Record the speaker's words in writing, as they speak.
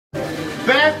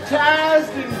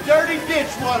Baptized in dirty ditch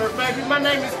water, baby. My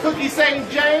name is Cookie St.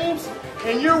 James,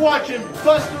 and you're watching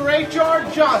Buster H.R.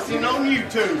 Johnson on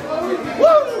YouTube.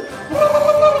 Woo!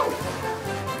 Woo!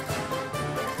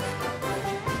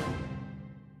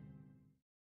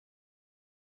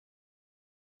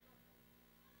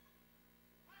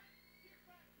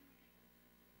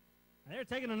 They're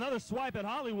taking another swipe at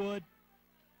Hollywood.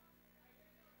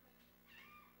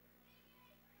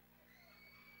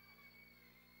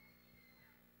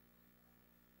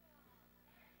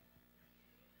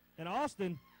 And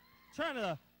Austin trying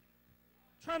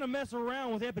to mess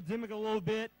around with Epidemic a little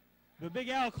bit. But Big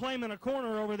Al claiming a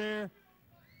corner over there.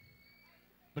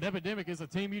 But Epidemic is a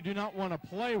team you do not want to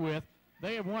play with.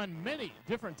 They have won many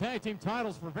different tag team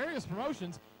titles for various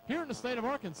promotions here in the state of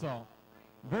Arkansas.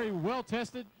 Very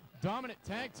well-tested, dominant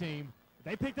tag team.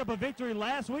 They picked up a victory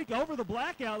last week over the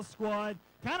Blackout Squad.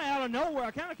 Kind of out of nowhere.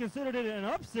 I kind of considered it an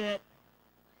upset.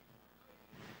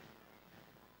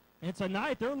 And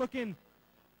tonight they're looking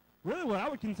really what I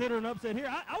would consider an upset here.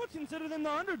 I would consider them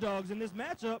the underdogs in this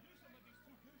matchup.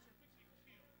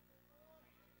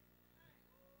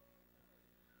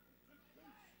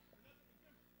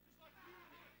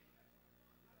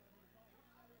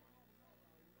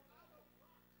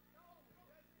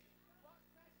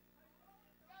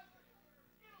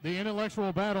 The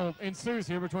intellectual battle ensues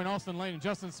here between Austin Lane and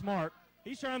Justin Smart.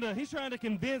 He's trying to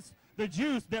convince the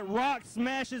Juice that rock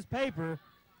smashes paper.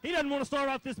 He doesn't want to start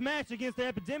off this match against the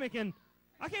Epidemic, and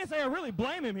I can't say I really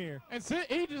blame him here. And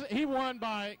he won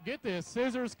by, get this,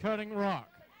 scissors cutting rock.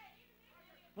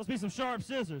 Must be some sharp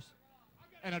scissors.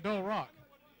 And a dull rock.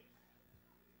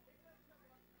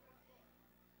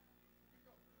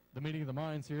 The meeting of the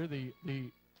minds here, the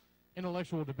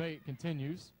intellectual debate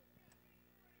continues.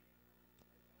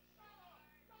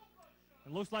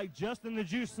 It looks like Justin the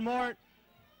Juice Smart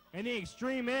and the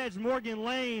Extreme Edge Morgan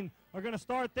Lane are going to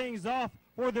start things off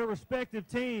for their respective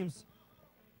teams.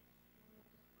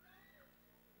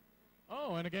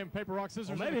 Oh, and again, paper, rock, scissors.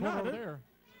 Well, maybe not over there.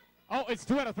 Oh, it's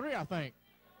 2 out of 3, I think.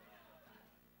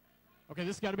 Okay,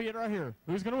 this has got to be it right here.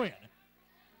 Who's going to win?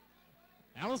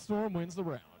 Alan Storm wins the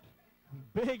round.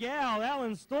 Big Al,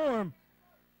 Alan Storm.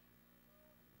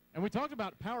 And we talked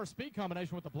about power speed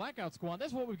combination with the Blackout Squad.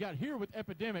 That's what we've got here with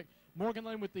Epidemic. Morgan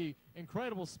Lane with the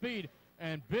incredible speed,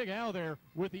 and Big Al there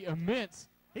with the immense,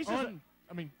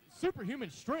 superhuman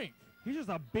strength. He's just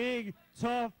a big,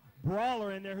 tough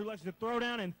brawler in there who likes to throw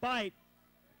down and fight.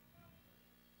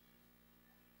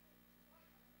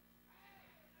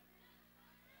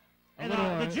 And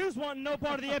the Juice want no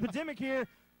part of the Epidemic here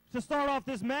to start off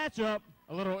this matchup.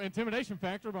 A little intimidation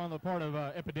factor on the part of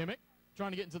Epidemic,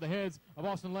 trying to get into the heads of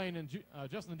Austin Lane and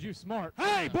Justin the Juice Smart.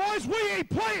 Hey, boys, we ain't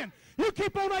playing. You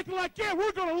keep on acting like, yeah,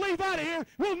 we're going to leave out of here.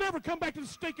 We'll never come back to the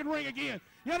stinking ring again.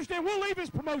 You understand? We'll leave this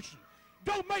promotion.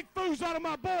 Don't make fools out of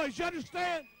my boys. You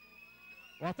understand?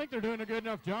 Well, I think they're doing a good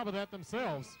enough job of that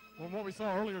themselves from what we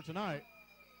saw earlier tonight.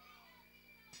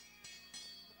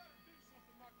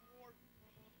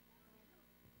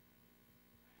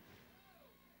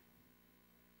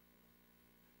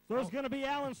 So it's going to be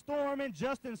Alan Storm and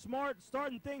Justin Smart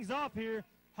starting things off here.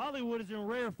 Hollywood is in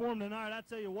rare form tonight, I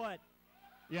tell you what.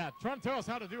 Yeah, trying to tell us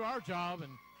how to do our job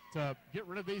and to get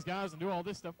rid of these guys and do all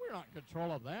this stuff. We're not in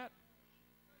control of that.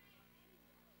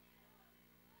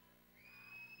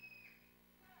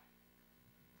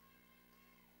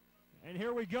 And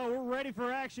here we go. We're ready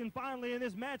for action finally in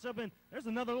this matchup. And there's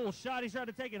another little shot he's trying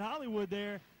to take at Hollywood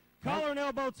there. Collar and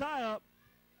elbow tie up.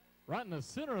 Right in the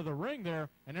center of the ring there.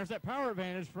 And there's that power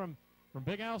advantage from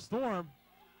Big Al Storm.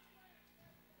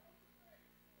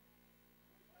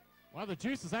 Wow, the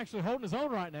Juice is actually holding his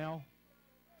own right now.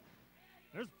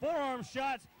 There's forearm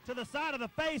shots to the side of the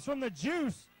face from the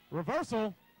Juice.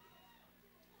 Reversal.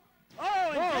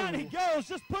 Oh, and down he goes.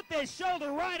 Just put that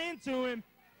shoulder right into him.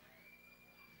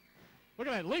 Look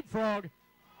at that leapfrog.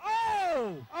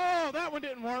 Oh! Oh, that one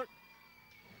didn't work.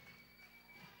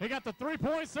 He got the 3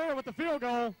 points there with the field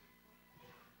goal.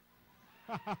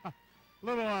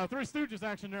 Little Three Stooges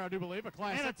action there, I do believe. A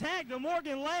classic. And a tag to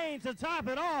Morgan Lane to top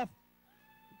it off.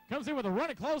 Comes in with a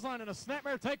running clothesline and a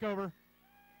snapmare takeover.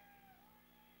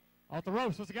 Off the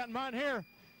ropes. What's he got in mind here?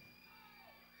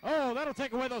 Oh, that'll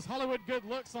take away those Hollywood good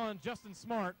looks on Justin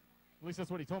Smart. At least that's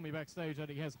what he told me backstage, that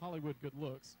he has Hollywood good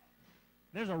looks.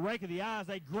 There's a rake of the eyes,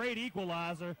 a great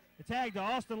equalizer. The tag to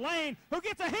Austin Lane, who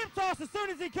gets a hip toss as soon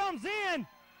as he comes in.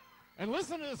 And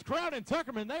listen to this crowd in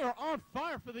Tuckerman. They are on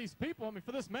fire for these people. I mean,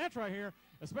 for this match right here,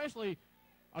 especially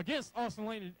against Austin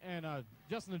Lane and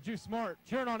Justin the Juice Smart,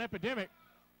 cheering on Epidemic.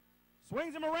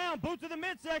 Swings him around, boot to the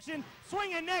midsection,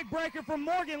 swinging neck breaker from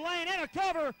Morgan Lane, and a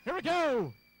cover. Here we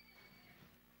go.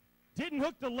 Didn't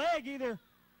hook the leg either.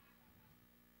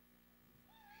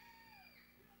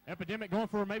 Epidemic going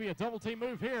for maybe a double team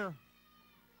move here.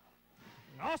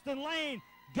 Austin Lane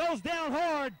goes down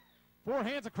hard. 4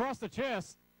 hands across the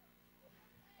chest.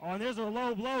 Oh, and there's a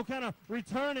low blow kind of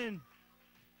returning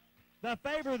the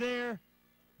favor there.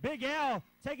 Big Al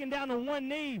taking down to one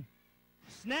knee.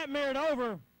 Snapmare it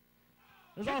over.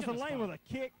 There's Austin Lane with a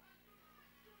kick.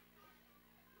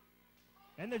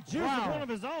 And the Juice is one of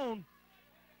his own.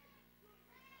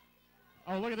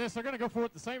 Oh, look at this. They're going to go for it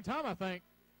at the same time, I think.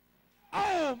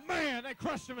 Oh, man, they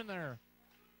crushed him in there.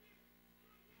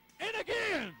 And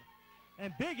again.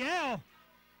 And Big Al.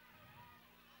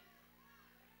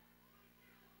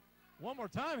 One more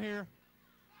time here.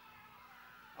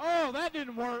 Oh, that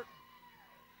didn't work.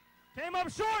 Came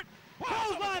up short.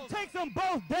 Clothesline takes them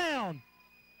both down.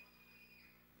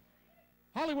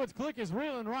 Hollywood's Clique is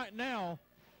reeling right now.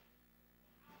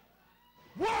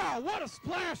 Wow, what a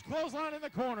splash. Clothesline in the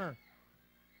corner.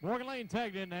 Morgan Lane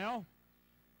tagged in now.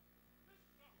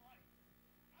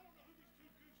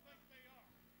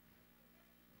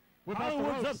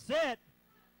 Hollywood's upset.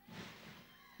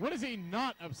 When is he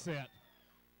not upset?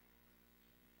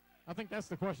 I think that's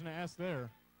the question to ask there.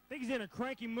 I think he's in a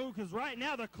cranky mood because right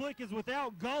now the Clique is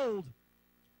without gold.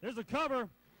 There's a cover.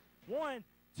 1,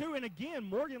 2, and again,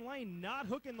 Morgan Lane not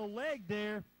hooking the leg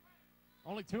there.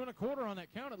 Only 2 1/4 on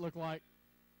that count, it looked like.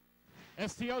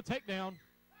 STO takedown.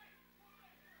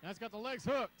 That's got the legs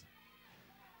hooked.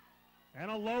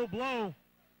 And a low blow.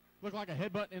 Looked like a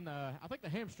headbutt in the, I think the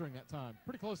hamstring that time.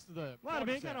 Pretty close to the. Might have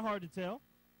been kind of hard to tell.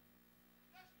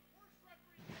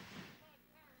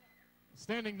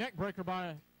 Standing neck breaker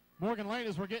by Morgan Lane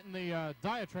as we're getting the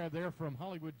diatribe there from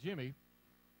Hollywood Jimmy.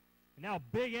 And now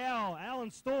Big Al,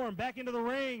 Alan Storm back into the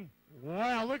ring.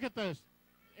 Wow, look at this.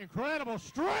 Incredible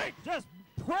strength. Just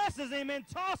presses him and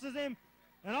tosses him.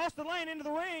 And Austin Lane into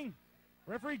the ring.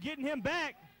 Referee getting him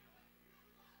back.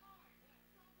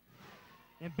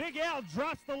 And Big Al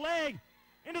drops the leg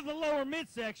into the lower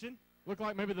midsection. Looked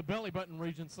like maybe the belly button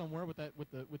region somewhere with that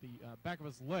with the back of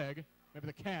his leg, maybe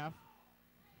the calf.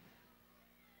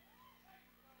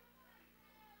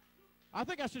 I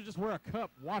think I should just wear a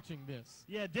cup watching this.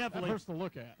 Yeah, definitely. That hurts to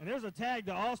look at. And there's a tag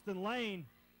to Austin Lane.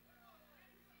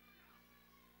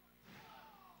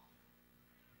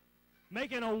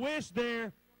 Making a wish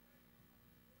there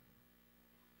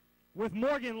with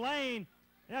Morgan Lane.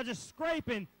 Now just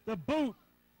scraping the boot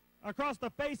across the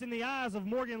face and the eyes of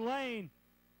Morgan Lane.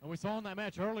 And we saw in that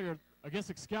match earlier against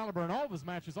Excalibur in all of his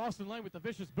matches, Austin Lane with the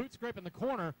vicious boot scrape in the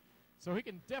corner. So he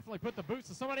can definitely put the boots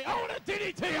to somebody. Oh, and a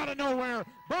DDT out of nowhere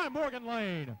by Morgan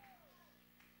Lane.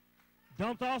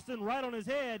 Dumped Austin right on his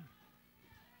head.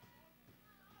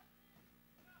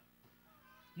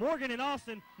 Morgan and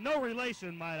Austin, no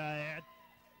relation, might I add.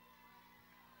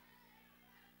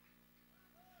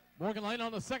 Morgan Lane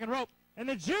on the second rope. And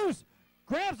the Juice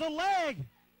grabs a leg.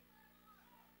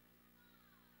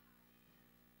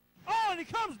 Oh, and he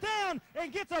comes down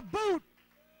and gets a boot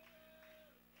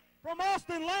from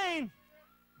Austin Lane.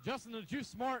 Justin the Juice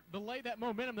Smart delayed that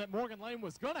momentum that Morgan Lane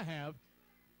was going to have.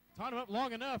 Tied him up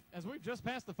long enough as we've just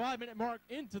passed the 5-minute mark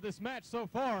into this match so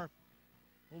far.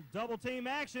 Little double team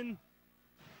action.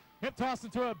 Hip toss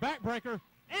into a backbreaker.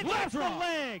 And drops the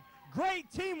leg.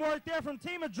 Great teamwork there from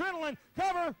Team Adrenaline.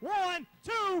 Cover, 1,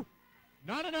 2.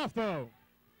 Not enough, though.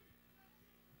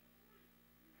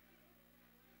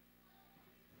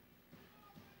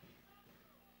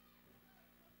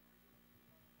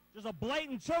 Just a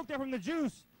blatant choke there from the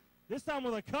Juice. This time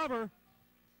with a cover.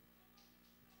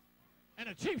 And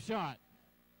a cheap shot.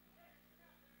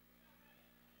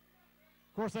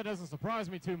 Of course, that doesn't surprise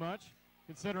me too much,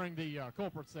 considering the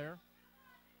culprits there.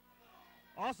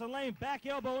 Austin Lane back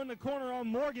elbow in the corner on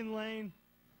Morgan Lane.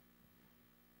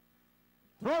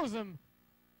 Throws him.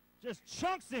 Just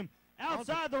chunks him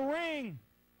outside the ring.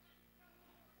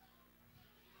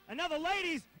 And now the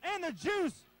ladies and the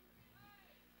Juice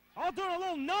all doing a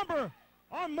little number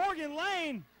on Morgan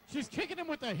Lane. She's kicking him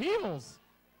with the heels.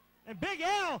 And Big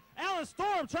Al, Alan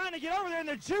Storm trying to get over there, and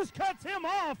the Juice cuts him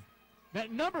off.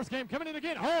 That numbers game coming in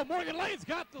again. Oh, Morgan Lane's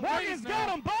got the Morgan's got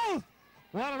them both.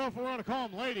 Well, I don't know if we want to call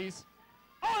them ladies.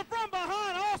 Oh, and from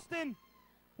behind Austin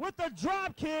with the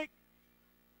drop kick.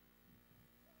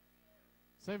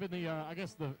 Saving the, I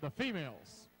guess, the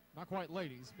females. Not quite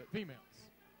ladies, but females.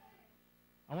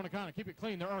 I want to kind of keep it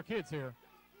clean. There are kids here.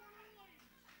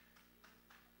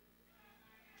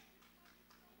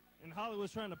 And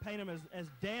Hollywood's trying to paint them as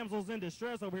damsels in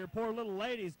distress over here, poor little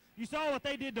ladies. You saw what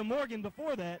they did to Morgan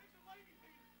before that.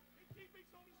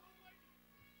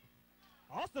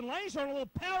 Austin Lane showing a little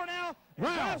power now.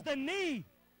 Wow. Drives the knee.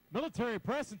 Military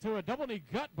press into a double knee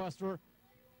gut buster.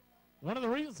 One of the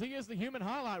reasons he is the human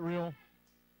highlight reel.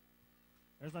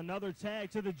 There's another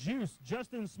tag to the Juice.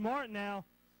 Justin Smart now.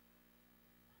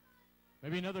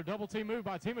 Maybe another double team move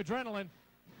by Team Adrenaline.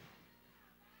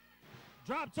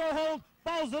 Drop toe hold,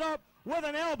 follows it up with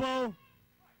an elbow.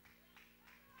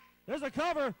 There's a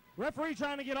cover. Referee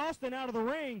trying to get Austin out of the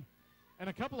ring. And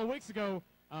a couple of weeks ago,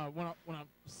 when I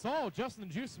saw Justin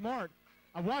Juice Smart,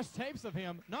 I watched tapes of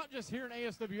him, not just here in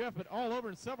ASWF, but all over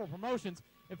in several promotions.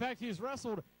 In fact, he's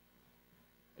wrestled.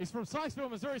 He's from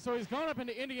Sykesville, Missouri, so he's gone up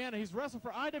into Indiana. He's wrestled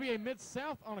for IWA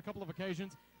Mid-South on a couple of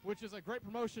occasions, which is a great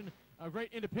promotion, a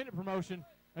great independent promotion,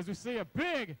 as we see a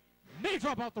big knee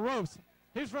drop off the ropes.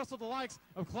 He's wrestled the likes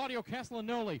of Claudio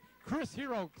Castellanoli, Chris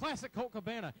Hero, Classic Colt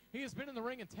Cabana. He has been in the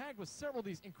ring and tagged with several of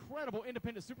these incredible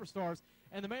independent superstars,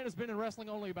 and the man has been in wrestling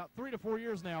only about 3 to 4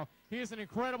 years now. He is an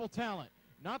incredible talent.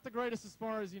 Not the greatest as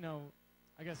far as, you know,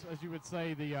 I guess as you would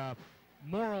say, the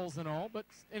morals and all, but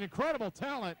an incredible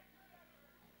talent.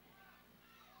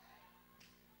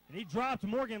 And he dropped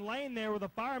Morgan Lane there with a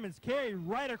fireman's carry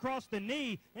right across the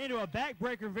knee into a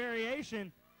backbreaker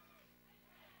variation.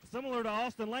 Similar to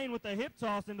Austin Lane with the hip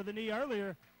toss into the knee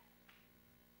earlier.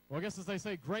 Well, I guess as they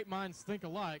say, great minds think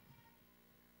alike.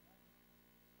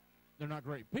 They're not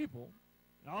great people,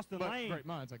 And Austin but Lane great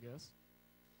minds, I guess.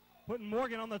 putting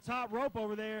Morgan on the top rope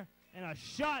over there, and a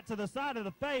shot to the side of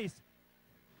the face.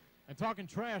 And talking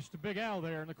trash to Big Al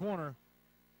there in the corner.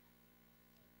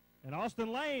 And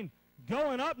Austin Lane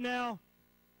going up now.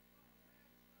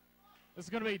 This is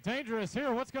going to be dangerous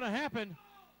here. What's going to happen?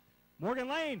 Morgan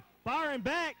Lane firing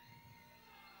back.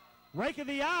 Rake of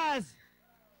the eyes.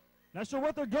 Not sure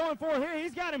what they're going for here.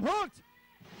 He's got him hooked.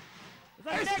 It's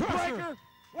a Ace neck crusher. breaker.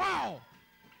 Wow.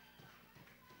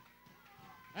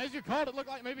 As you called it, looked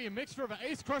like maybe a mixture of an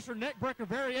ace crusher neck breaker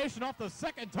variation off the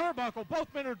second turnbuckle.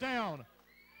 Both men are down.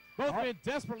 Both men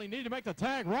desperately need to make the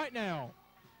tag right now.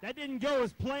 That didn't go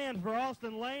as planned for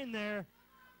Austin Lane there.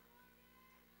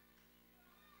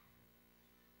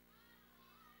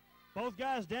 Both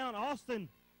guys down. Austin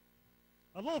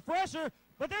a little fresher,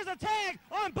 but there's a tag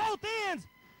on both ends.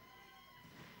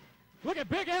 Look at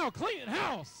Big Al cleaning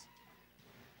house.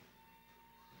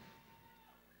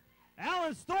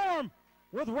 Alan Storm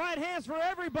with right hands for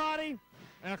everybody.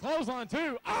 And a clothesline,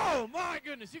 too. Oh, my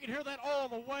goodness. You can hear that all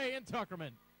the way in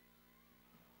Tuckerman.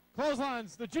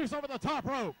 Clotheslines, the Juice over the top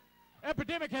rope.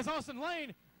 Epidemic has Austin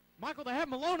Lane. Michael, they have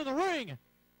him alone in the ring.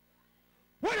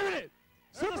 Wait a minute.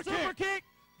 There's a super kick.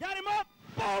 Got him up.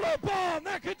 Boulder bomb.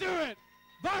 That could do it.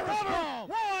 Virus bomb.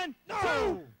 1, No.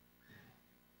 2.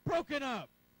 Broken up.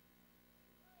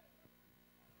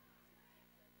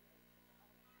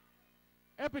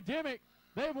 Epidemic,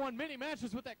 they've won many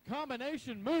matches with that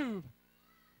combination move.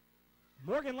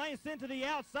 Morgan Lane sent to the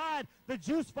outside. The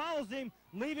Juice follows him,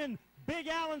 leaving Big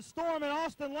Alan Storm and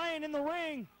Austin Lane in the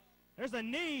ring. There's a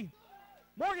knee.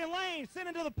 Morgan Lane sent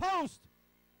into the post.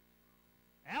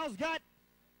 Al's got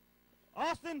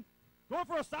Austin going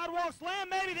for a sidewalk slam,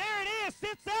 maybe. There it is.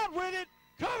 Sits out with it.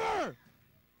 Cover!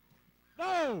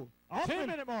 No! Austin,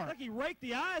 10-minute mark. look, he raked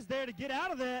the eyes there to get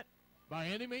out of that. By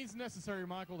any means necessary,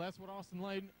 Michael. That's what Austin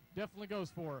Lane definitely goes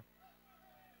for.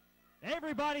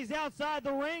 Everybody's outside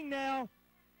the ring now.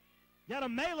 Got a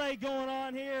melee going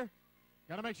on here.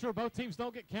 Got to make sure both teams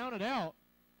don't get counted out.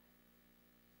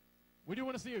 We do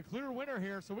want to see a clear winner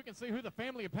here so we can see who the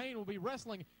Family of Pain will be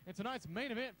wrestling in tonight's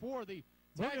main event for the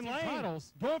tag team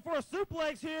titles. Going for a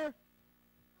suplex here.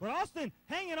 But Austin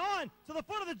hanging on to the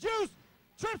foot of the Juice.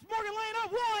 Trips Morgan Lane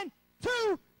up. 1,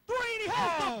 2, 3, and he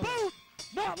holds the boot.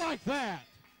 Not like that.